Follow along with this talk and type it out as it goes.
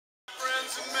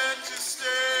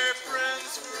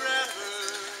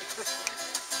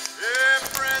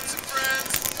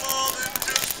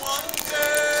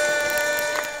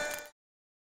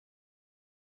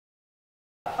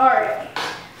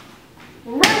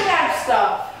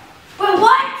stuff. But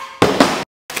what?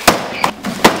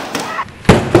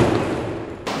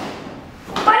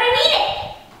 But I need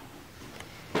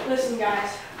it! Listen,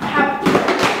 guys, I have...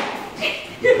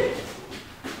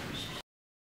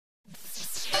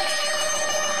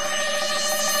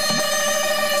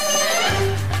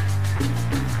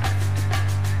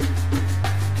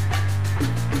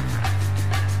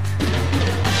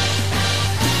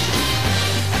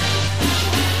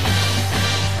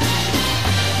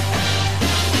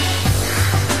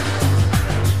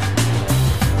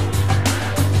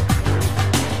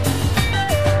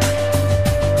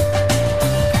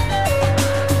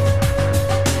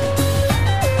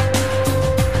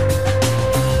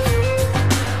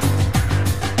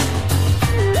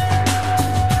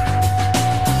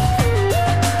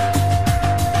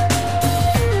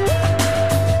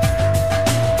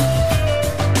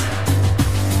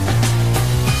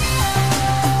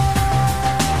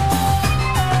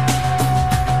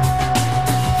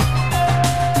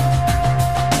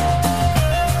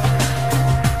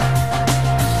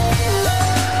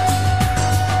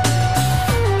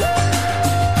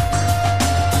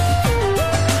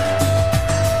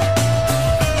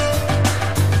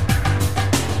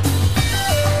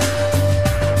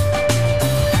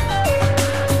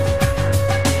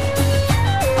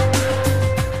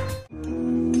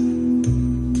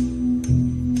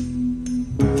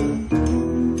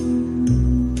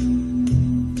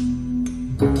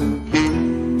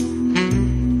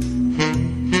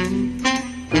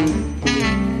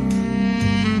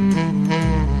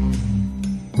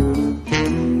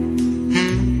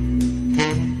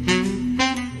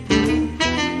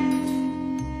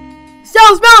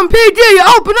 Mountain PD,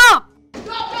 open up! Go,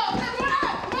 everyone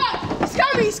out! Come on! He's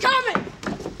coming, he's coming!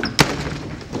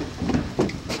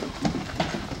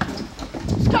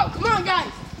 Let's go, come on,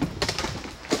 guys!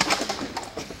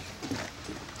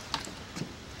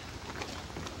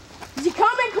 Is he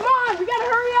coming? Come on! We gotta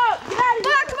hurry up! Get out of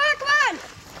here! Come on!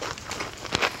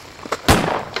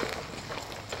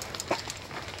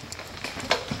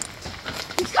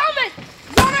 He's coming!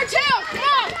 He's on our tail! Come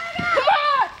on! Come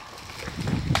on!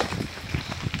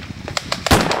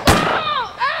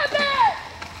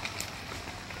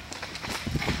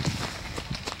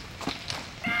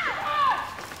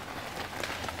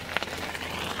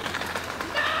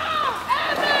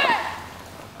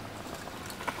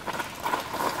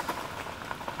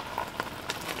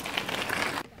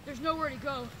 There's nowhere to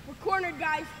go. We're cornered,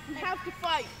 guys. We have to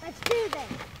fight. Let's do this.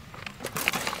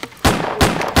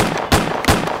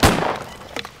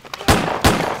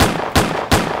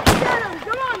 Get him!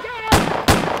 Come on, get him!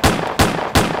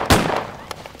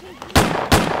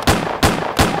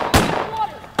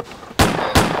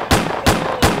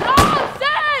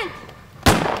 Nonsense!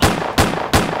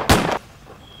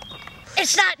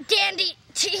 It's not dandy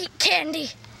to eat candy.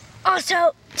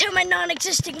 Also, to my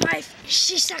non-existing wife,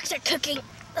 she sucks at cooking.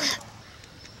 Ugh.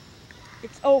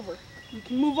 It's over. We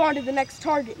can move on to the next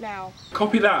target now.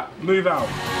 Copy that. Move out.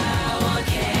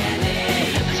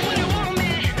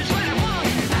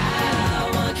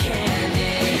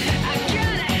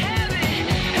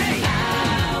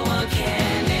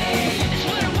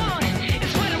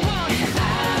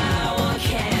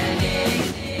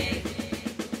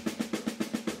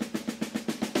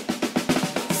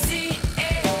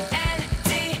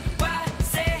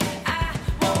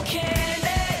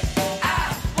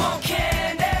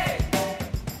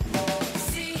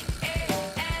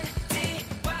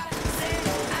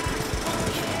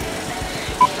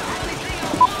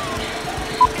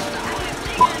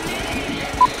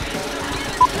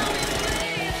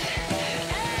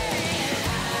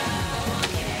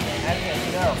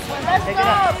 Take it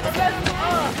up.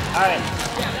 All right.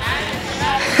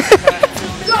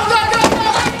 Go!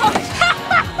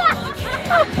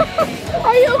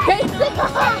 Are you okay?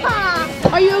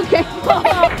 Are you okay?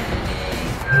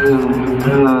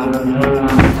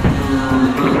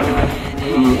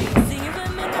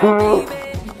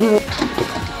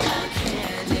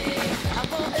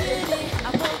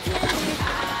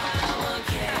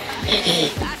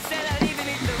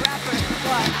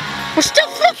 We're still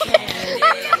filming.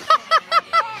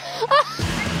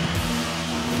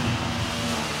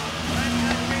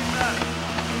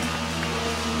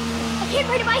 I can't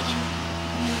ride a bike.